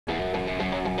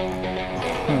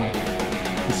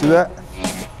that?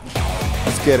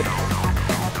 Let's get it.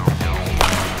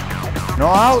 No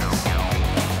outs.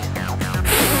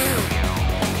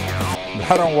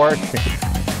 That don't work.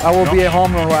 That would be a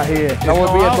home run right here. That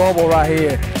would be a double right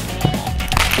here.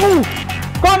 Ooh,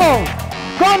 come on,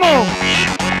 come on.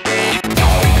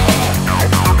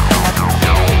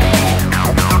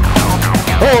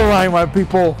 All right, my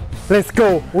people, let's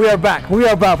go. We are back,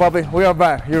 Papi. We are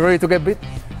back. You ready to get beat?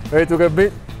 Ready to get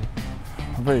beat?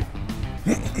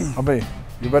 Papi,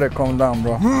 you better calm down,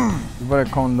 bro. You better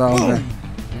calm down, man.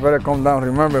 You better calm down.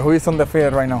 Remember, who is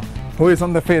undefeated right now? Who is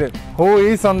undefeated? Who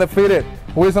is undefeated?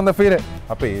 Who is undefeated?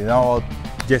 Papi, it's not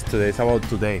about yesterday, it's about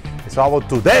today. It's about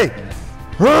today.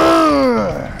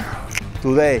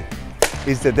 Today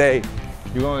is the day.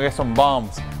 You're gonna get some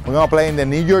bombs. We're gonna play in the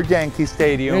New York Yankee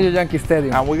Stadium. New York Yankee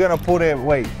Stadium. And we're gonna put it,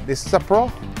 wait, this is a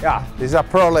pro? Yeah, this is a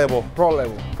pro level. Pro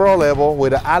level. Pro level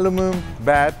with an aluminum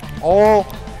bat, all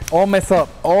messed up.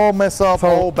 All messed up, So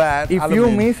all bad. If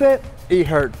aluminum. you miss it, it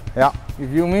hurt. Yeah.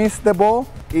 If you miss the ball,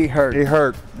 it hurt. It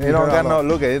hurt. It don't got no,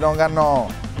 look at it, don't got no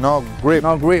grip.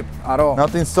 No grip at all.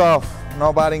 Nothing soft.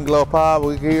 No batting glove pop.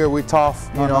 We here, we tough,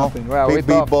 you know. Well,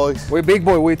 big boys. We big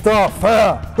boy, we tough.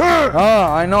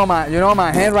 I know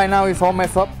my hand right now is all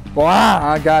messed up. But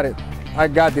I got it. I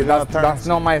got it. That's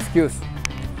not my excuse.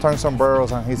 Turn some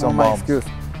barrels and hit some my bombs. excuse.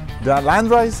 The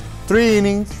Landrise, 3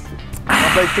 innings.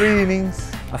 I play 3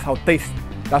 innings. That's how taste.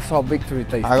 That's how victory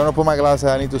tastes. I'm gonna put my glasses.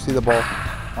 I need to see the ball.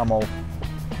 I'm old.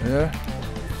 Yeah.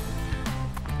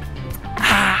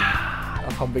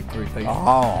 That's how victory tastes.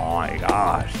 Oh my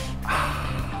gosh.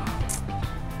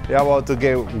 You're about to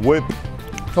get whipped.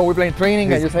 So we're playing 3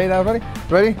 innings. Can you say that already?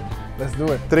 Ready? Let's do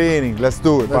it. 3 innings. Let's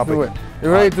do it, Let's Papi. do it.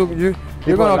 You ready to?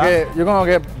 You're gonna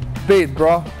get beat,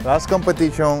 bro. Last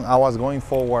competition, I was going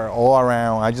forward all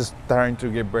around. I just starting to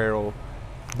get barrel.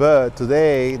 But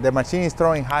today, the machine is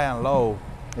throwing high and low.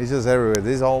 It's just everywhere.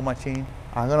 This whole machine.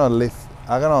 I'm gonna lift.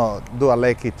 I'm gonna do a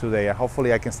leg kick today.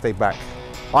 Hopefully, I can stay back.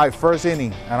 All right, first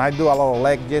inning, and I do a lot of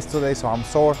leg yesterday, so I'm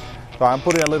sore. So I'm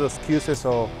putting a little excuses.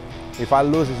 So if I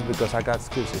lose, it's because I got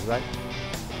excuses, right?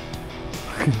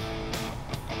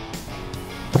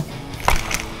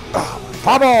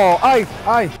 Pablo,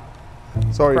 ay.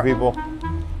 Sorry, people.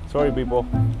 Sorry, people.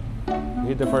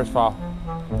 Hit the first foul.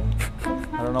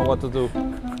 I don't know what to do.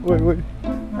 Wait.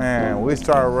 Man, we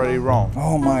start already wrong.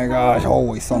 Oh my gosh,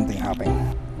 always something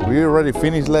happening. We already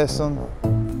finished lesson.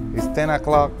 It's 10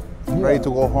 o'clock, ready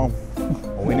to go home.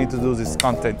 We need to do this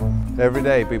content every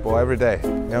day, people, every day.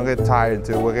 You don't get tired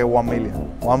until we get 1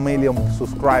 million. 1 million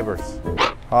subscribers.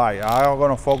 All right, I'm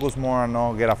gonna focus more on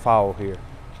not get a foul here.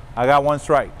 I got 1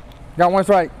 strike. Got 1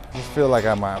 strike. I just feel like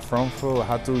I'm at front foot. I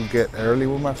have to get early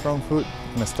with my front foot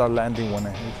and start landing when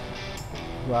I hit.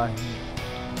 Right.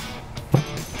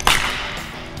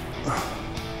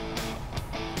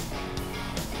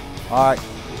 All right,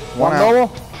 1 out. Double?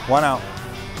 1 out.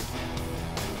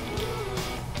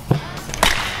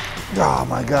 Oh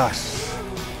my gosh.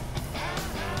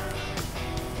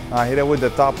 I hit it with the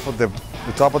top of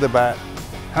the bat.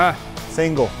 Huh?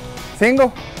 Single.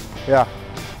 Single? Yeah.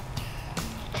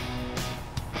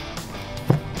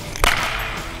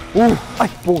 Ay,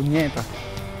 puñeta.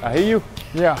 I hit you.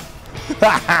 Yeah.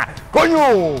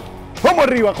 Coño! Vamos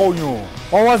arriba, coño!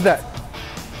 What was that?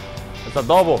 It's a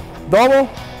double. Double?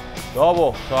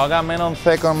 Double. So I got man on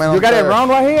second, man on You got third. it round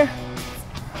right here?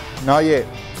 Not yet.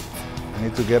 I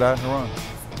need to get out and run.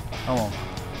 Come on.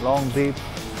 Long, deep,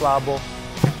 fly ball.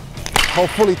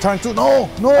 Hopefully turn two. No,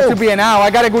 no. That should be an out. I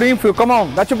got a good infield. Come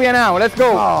on. That should be an out. Let's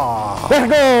go. Ah. Let's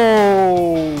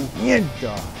go.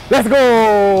 Mierda. Let's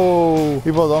go.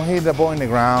 People, don't hit the ball in the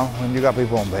ground when you got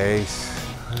people on base.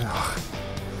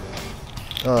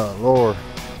 Oh, Lord.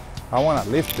 I want to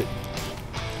lift it.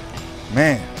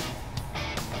 Man.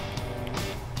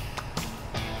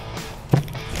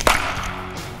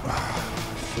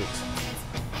 Shoot.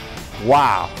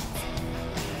 Wow.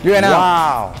 You an out.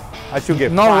 Wow. I should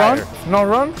get No fired. run? No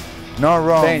run? No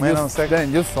run, Then man you, on second.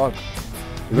 then you suck.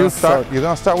 You're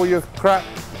gonna start with your crap?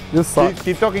 You suck.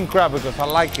 Keep talking crap because I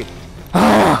like it.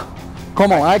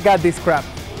 Come on, I got this crap.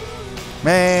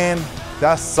 Man,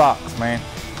 that sucks, man.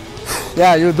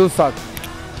 Yeah, you do suck.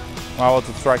 I'm about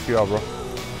to strike you out, bro.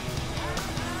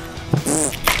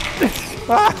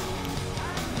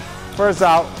 First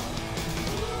out.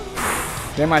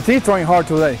 Yeah, my teeth throwing hard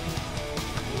today.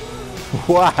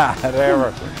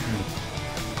 Whatever.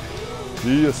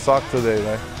 You just suck today,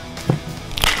 man.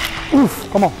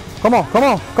 Oof, come on, come on, come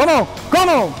on, come on, come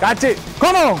on. Catch it.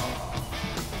 Come on.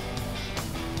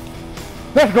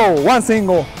 Let's go, one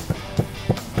single.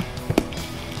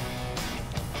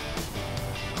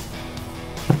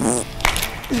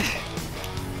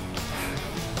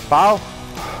 Foul.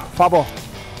 Foul ball.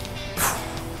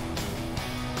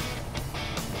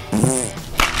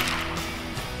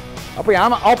 Papi,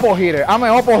 I'm an oppo hitter. I'm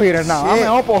an oppo hitter now. I'm Shit.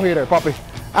 an oppo hitter, papi.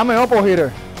 I'm an oppo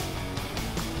hitter.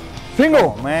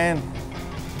 Single. Oh, man.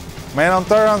 Man on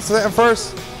third, on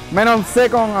first. Man on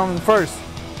second and first.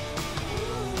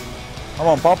 Come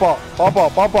on, pop up, pop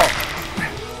up, pop up.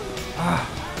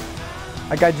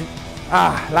 I got you.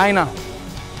 Line up.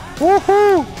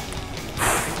 Woohoo!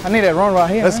 I need a run right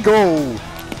here. Let's man. go.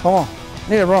 Come on.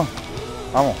 Need a run.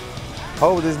 Come on.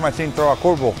 Hope this machine throw a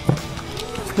curveball.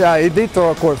 Yeah, it did throw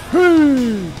a course.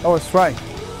 That was right.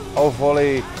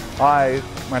 Hopefully,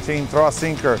 machine throw a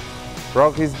sinker.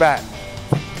 Broke his bat.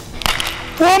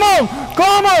 Come on!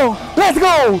 Come on! Let's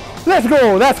go! Let's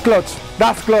go! That's clutch.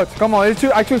 That's clutch. Come on,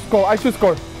 I should score. I should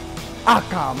score.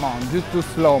 Come on. You're too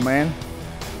slow, man.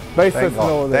 Very Thank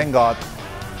slow God. there. Thank God.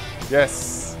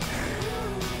 Yes.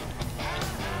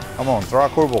 Come on, throw a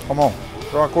curveball. Come on,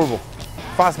 throw a curveball.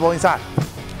 Fastball inside.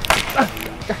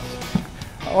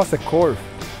 That was a curve.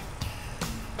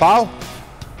 Foul.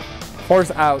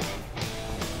 Force out.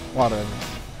 Whatever.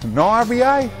 No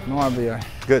RBI. No RBI.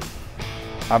 Good.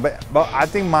 But I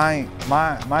think mine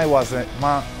was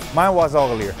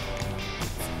uglier.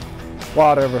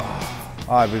 Whatever.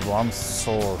 All right, people, I'm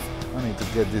sore. I need to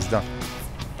get this done.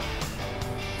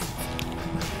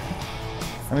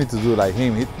 I need to do like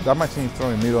him. That machine is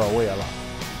throwing middle away a lot.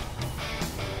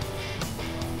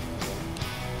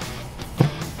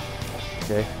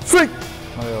 Okay. Sweet!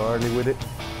 A little early with it.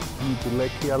 I need to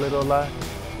let key a little light.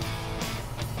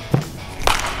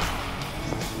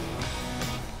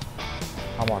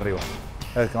 Vamos arriba.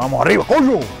 Vamos arriba,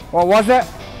 coño! What was that?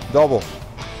 Double.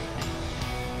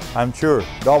 I'm sure.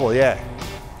 Double, yeah.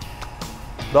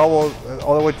 Double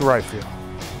all the way to right field.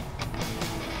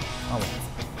 Vamos.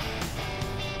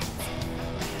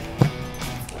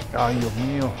 Ay, Dios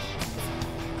mío.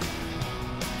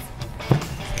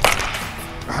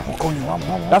 Vamos, coño, vamos,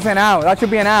 vamos. That's an out. That should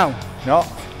be an out. No.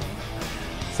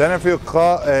 Center field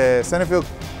caught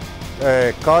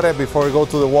it before we go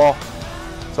to the wall.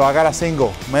 So I got a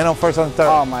single. Man on first and third.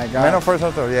 Oh my God. Man on first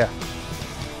and third, yeah.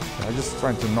 I'm just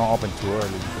trying to not open too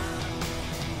early.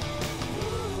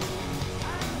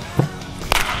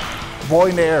 Ball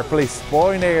in the air, please.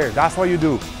 Ball in the air. That's what you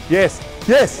do. Yes.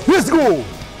 Yes. Let's go.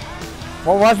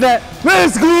 What was that?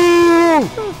 Let's go.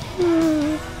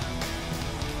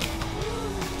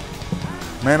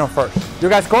 Man on first. You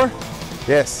guys score?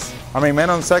 Yes. I mean, man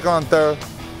on second and third.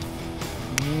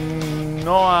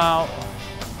 No out.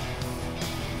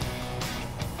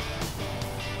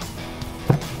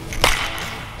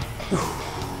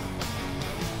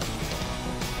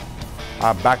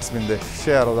 I backspin the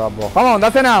shit out of that ball. Come on,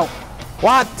 that's an out.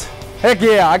 What? Heck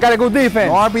yeah, I got a good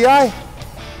defense. No RBI?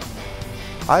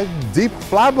 I deep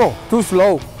fly ball. Too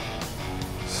slow.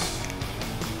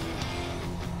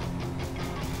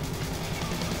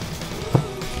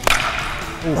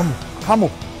 Come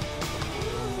on.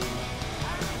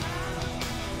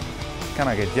 Can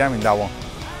I get jamming that one?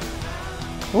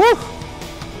 Woo!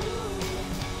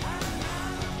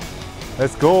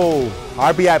 Let's go.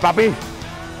 RBI, papi.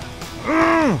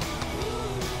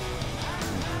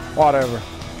 Whatever.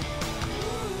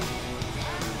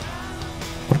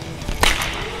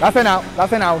 That's an out.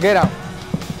 That's an out. Get out.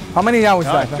 How many outs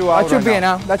No, left? two out That should right be now. an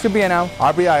out. That should be an out.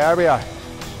 RBI.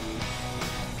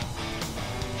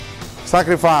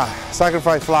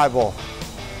 Sacrifice fly ball.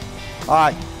 All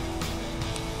right.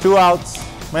 2 outs.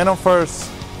 Man on first.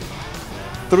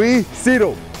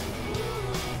 3-0.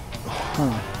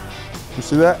 You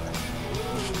see that?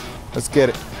 Let's get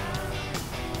it.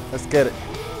 Let's get it.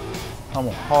 Come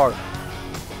on, hard.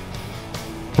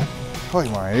 Oh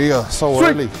my God, so Sweet.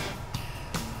 early.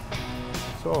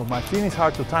 So machine is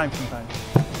hard to time sometimes.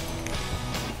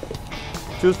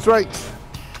 2 strikes.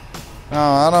 No,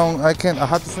 I can't, I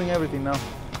have to swing everything now.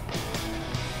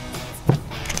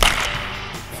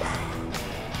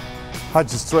 I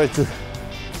just try to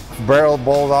barrel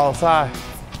balls outside.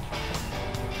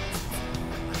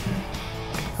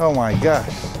 Oh my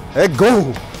gosh. Let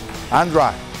go.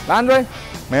 Andre. Andre?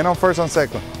 Man on first and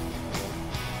second.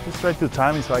 Just try to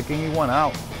time it so I can get one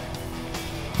out.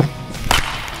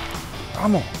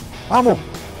 Vamos. Vamos.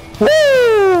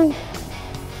 Woo!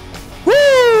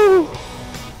 Woo!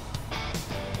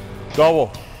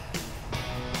 Double.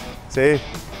 See?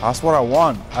 That's what I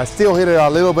want. I still hit it a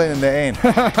little bit in the end.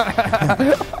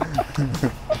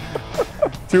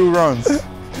 2 runs.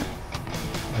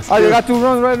 Oh, you got 2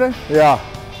 runs right there? Yeah.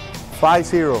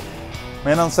 5-0.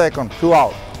 Man on second. 2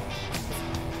 out.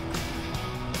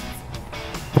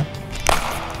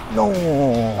 No.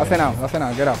 That's an out. That's an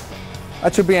out. Get out.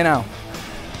 That should be an out.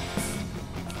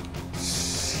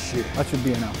 shit. That should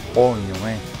be enough. Coño,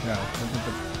 man. Yeah.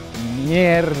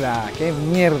 Mierda, qué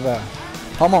mierda.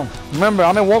 Come on. Remember,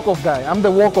 I'm a walk-off guy. I'm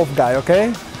the walk-off guy,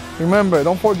 okay? Remember,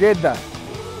 don't forget that.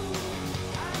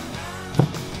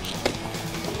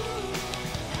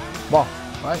 Ball,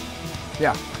 right?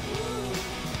 Yeah.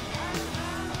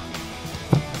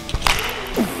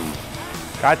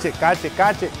 Catch it, catch it,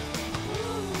 catch it.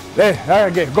 There,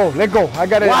 okay, go, let go. I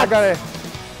got it, I What? got it.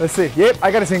 Let's see. Yep,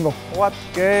 I got a single. What?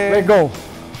 ¿Qué? Let go.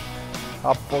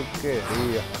 A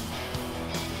porquería.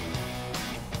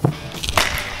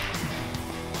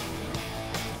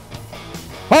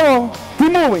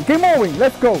 Come on, keep moving,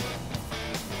 let's go.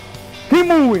 Keep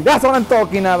moving, that's what I'm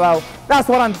talking about. That's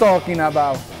what I'm talking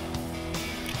about.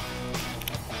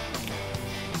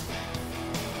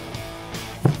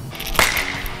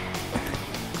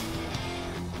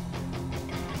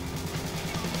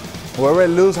 Whoever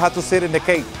lose had to sit in the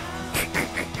cake.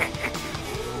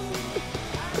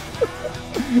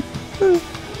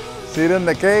 Sit in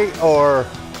the cake or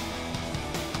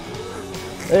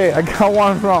Hey, I got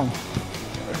one wrong.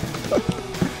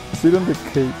 Sit on the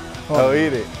cake. oh,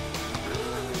 eat it.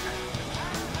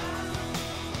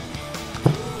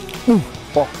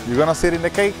 Oh, You gonna sit in the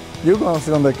cake? you gonna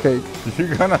sit on the cake.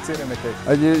 You gonna sit in the cake.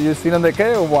 Are you sit on the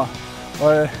cake or what?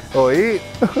 Or, Oh, eat.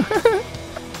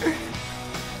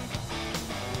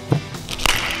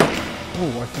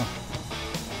 oh, watch out.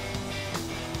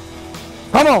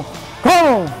 Come on, come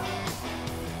on.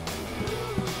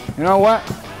 You know what?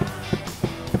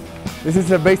 This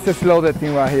is a bases loaded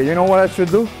thing right here. You know what I should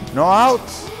do? No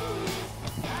outs.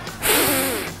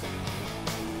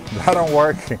 That don't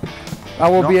work.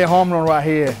 That will No. be a home run right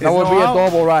here. That will no be a out.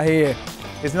 double right here.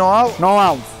 It's no out. No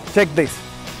outs. Check this.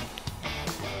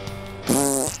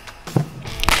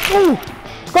 Ooh,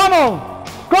 come on!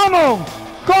 Come on!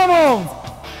 Come on!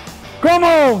 Come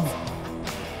on!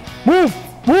 Move!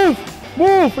 Move!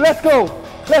 Move! Let's go!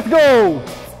 Let's go!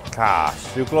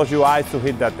 Gosh, you close your eyes to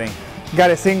hit that thing. Got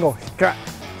a single.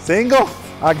 Single?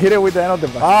 I hit it with the end of the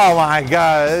bat. Oh my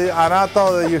God! And I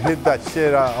thought that you hit that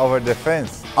shit over the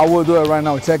fence. I will do it right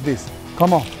now. Check this.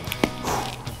 Come on.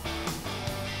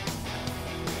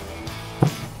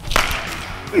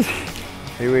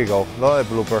 Here we go. Another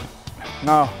blooper.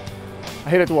 No. I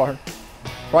hit it to her.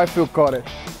 Right field caught it.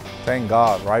 Thank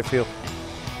God, right field.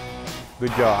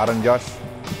 Good job, Aaron Josh.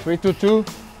 3-2-2.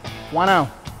 1 out.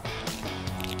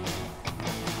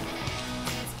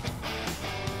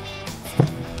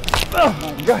 Oh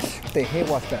my gosh. What the hell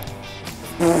was that?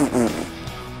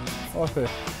 What's it?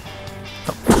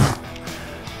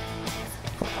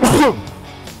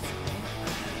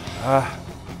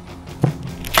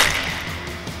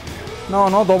 No,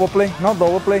 no double play. No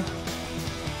double play.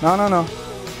 No, no, no.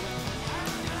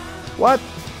 What?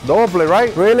 Double play,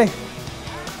 right? Really?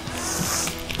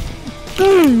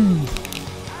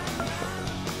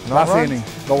 No Last runs? inning.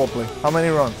 Double play. How many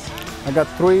runs? I got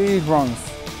 3 runs.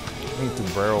 I need to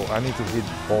barrel. I need to hit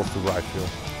balls to right field.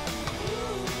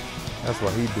 That's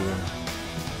what he's doing.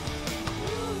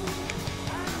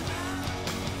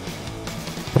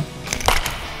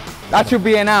 That should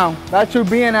be an out. That should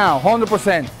be an out.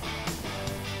 100%.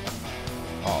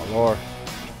 Oh Lord.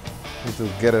 Need to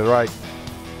get it right.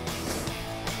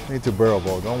 Need to barrel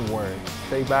ball. Don't worry.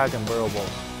 Stay back and barrel ball.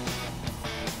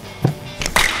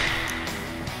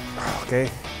 Okay.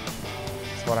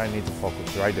 That's what I need to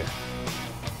focus right there.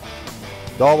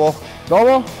 Double.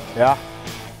 Double? Yeah.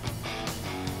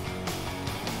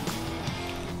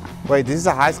 Wait, this is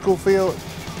a high school field?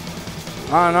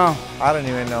 I don't know. I don't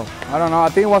even know. I don't know. I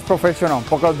think it was professional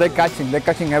because they're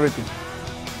catching everything.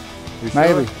 You sure?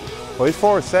 Maybe. Oh, it's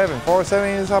 4-7.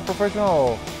 4-7 is a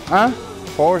professional. Huh?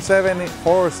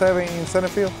 4-7 in center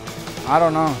field. I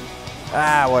don't know.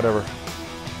 Ah, whatever.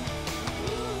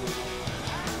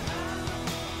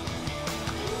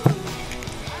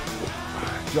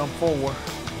 Jump forward.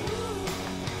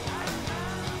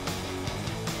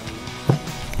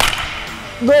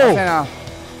 That's an out.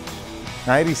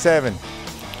 97.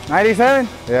 97?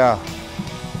 Yeah.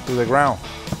 To the ground.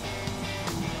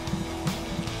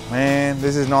 Man,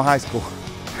 this is not high school.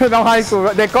 No high school.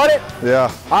 They caught it?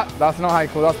 Yeah. Ah, that's not high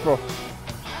school. That's pro.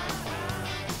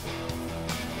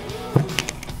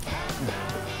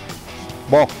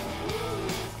 Ball.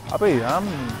 Papi, I'm...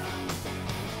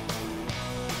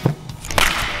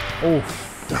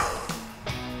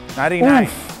 Oof. 99.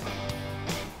 Oof.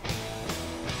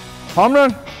 Home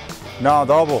run? No,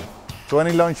 double.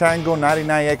 20 launch angle,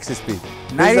 99 exit speed.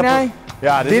 This is a 99?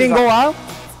 yeah. This Didn't is go out?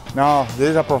 No, this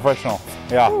is a professional.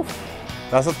 Yeah. Oof.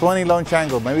 That's a 20 launch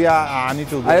angle. Maybe I need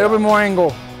to A little bit more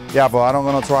angle. Yeah, but I don't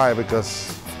gonna try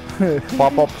because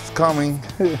pop-up's coming.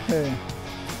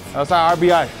 That's our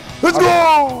RBI. Let's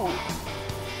go!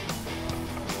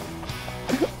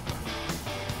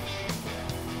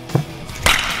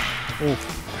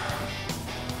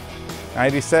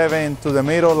 97 to the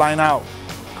middle, line out.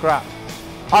 Crap.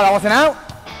 Oh, that wasn't out?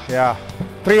 Yeah,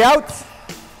 3 outs?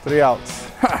 3 outs.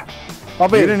 I'll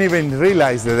You didn't even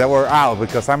realize that they were out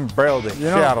because I'm barreled the shit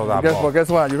out of that ball. Guess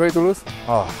what? You ready to lose?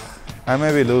 Oh, I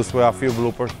maybe lose with a few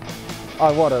bloopers.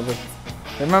 Oh, whatever.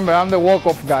 Remember, I'm the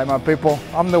walk-off guy, my people.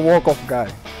 I'm the walk-off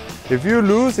guy. If you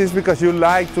lose, it's because you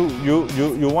like to, you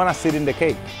want to sit in the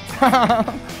cake.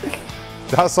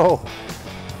 That's all.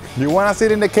 You want to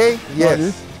sit in the cake? Yes.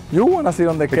 No, you want to sit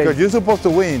on the cake. Because you're supposed to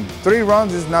win. 3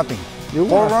 runs is nothing. You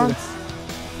 4 wanna runs?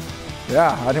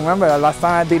 Yeah, I remember last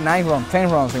time I did 9 runs, 10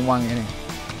 runs in 1 inning.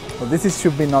 But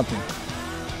should be nothing.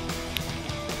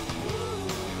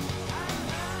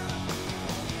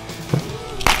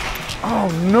 Oh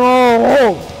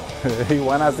no! You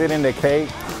want to sit in the cake?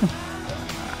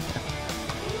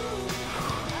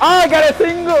 I got a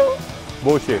single!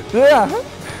 Bullshit. Yeah!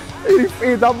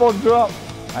 It double drop.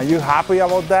 Are you happy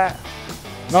about that?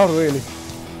 Not really.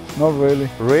 Not really.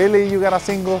 Really? You got a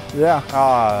single? Yeah.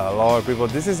 Oh, Lord, people,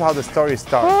 this is how the story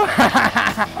starts.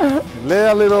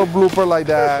 Let a little blooper like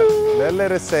that.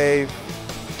 Let it save.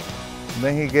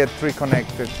 Then he get 3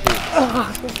 connected.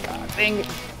 God dang it.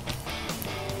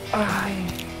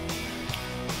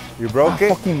 You broke it?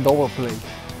 Fucking double play.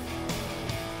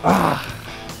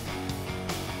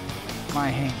 My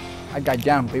hand. I got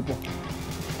jammed, people.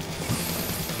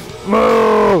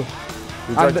 Move!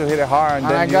 You tried to hit it hard and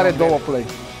then I you got a don't double get play.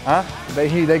 it. Huh?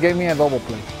 They gave me a double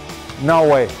play. No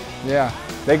way. Yeah.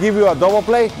 They give you a double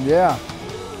play? Yeah.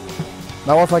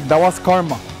 That was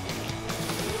karma.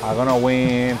 I'm gonna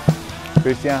win.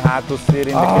 Christian had to sit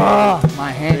in the cake.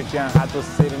 My hand. Christian had to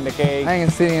sit in the cake. I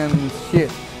ain't sitting in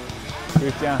shit.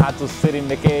 Christian had to sit in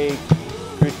the cake.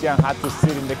 Christian had to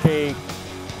sit in the cake.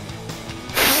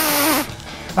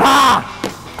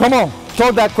 Come on,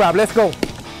 throw that crap. Let's go. All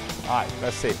right,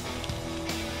 let's see.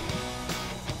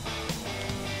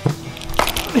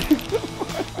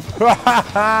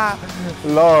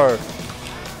 Lord,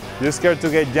 you're scared to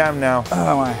get jammed now.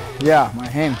 My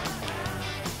hand.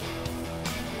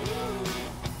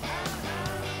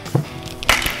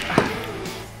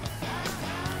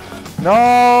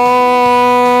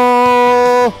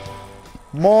 No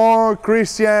more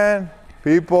Christian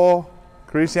people.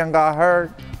 Christian got hurt.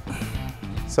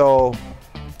 So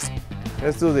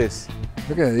let's do this.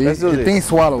 Look at it. Let's do The this. thing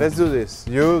swallowed. Let's do this.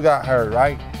 You got hurt,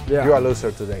 right? Yeah. You're a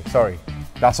loser today. Sorry.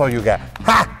 That's all you got.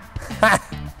 Ha!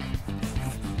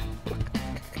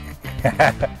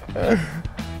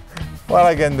 What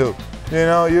I can do? You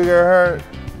know, you get hurt.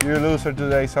 You're a loser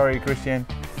today. Sorry, Christian.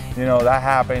 You know, that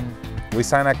happened. We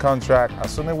sign a contract.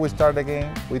 As soon as we start the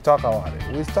game, we talk about it.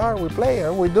 We start, we play,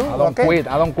 and we do. I don't quit.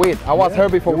 I don't quit. I was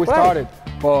hurt before you we play. started,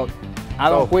 but I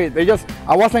don't quit.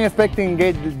 I wasn't expecting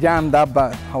to get jammed that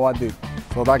bad how I did.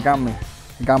 So that got me.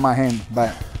 Got my hand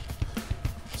back.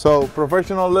 So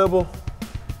professional level,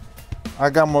 I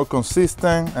got more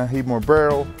consistent and hit more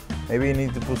barrel. Maybe you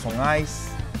need to put some ice.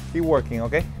 Keep working,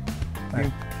 okay?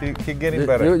 Keep getting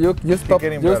better. You stop.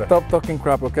 getting You better. stop talking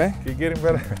crap, okay? Keep getting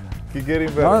better. Keep getting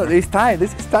better. No, it's tied.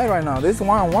 This is tied right now. This is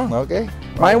 1-1. Okay.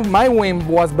 My win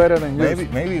was better than yours.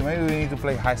 Maybe we need to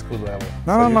play high school level.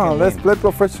 No. Let's play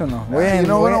professional. You're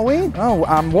not gonna win. No,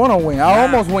 I'm gonna win. I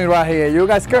almost win right here. You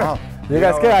guys scared? No. You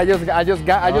guys scared?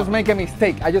 I just make a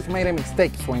mistake. I just made a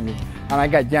mistake swinging, and I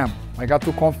got jammed. I got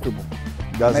too comfortable.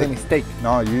 That's made a it. mistake,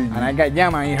 No, you. and I got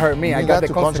jammed, and it hurt me. You I got the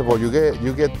too comfortable. comfortable.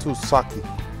 You get too sucky.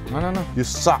 No. You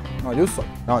suck. No, you suck.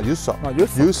 No, you suck. No, you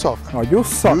suck. You suck. No, you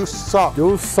suck. You suck.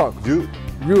 You suck. You.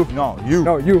 You. No, you.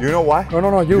 No, you. You know why?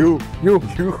 No. You. You.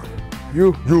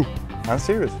 I'm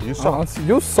serious. You suck.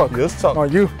 You suck. You suck. No,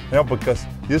 you. No, because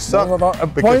you suck. No.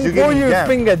 Because you're Point getting your jammed.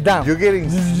 finger down. You're getting.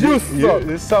 You suck.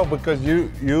 You suck because you.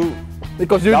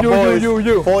 Because That ball is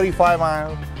you. 45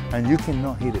 miles, and you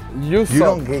cannot hit it. You suck. You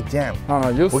don't get jammed. No,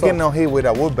 you We suck. cannot hit with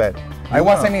a wood bat. It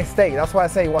was a mistake. That's why I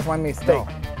say it was my mistake. No,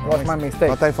 It was my mistake.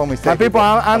 No time for mistake. My people,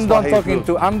 I'm That's why done he talking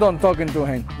flew. to. I'm done talking to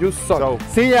him. You suck. So,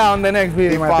 See ya on the next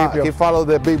video, my people. He followed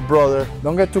the big brother.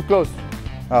 Don't get too close.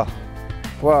 Oh.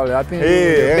 Well, I think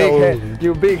Hey,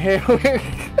 you big head.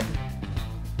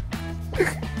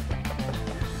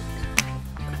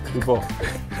 People,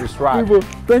 subscribe. People,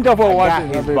 thank you for watching,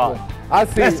 my his people. butt. I'll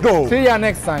see Let's you. go. See ya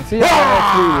next time. See ya on the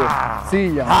next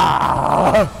video. See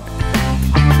ya.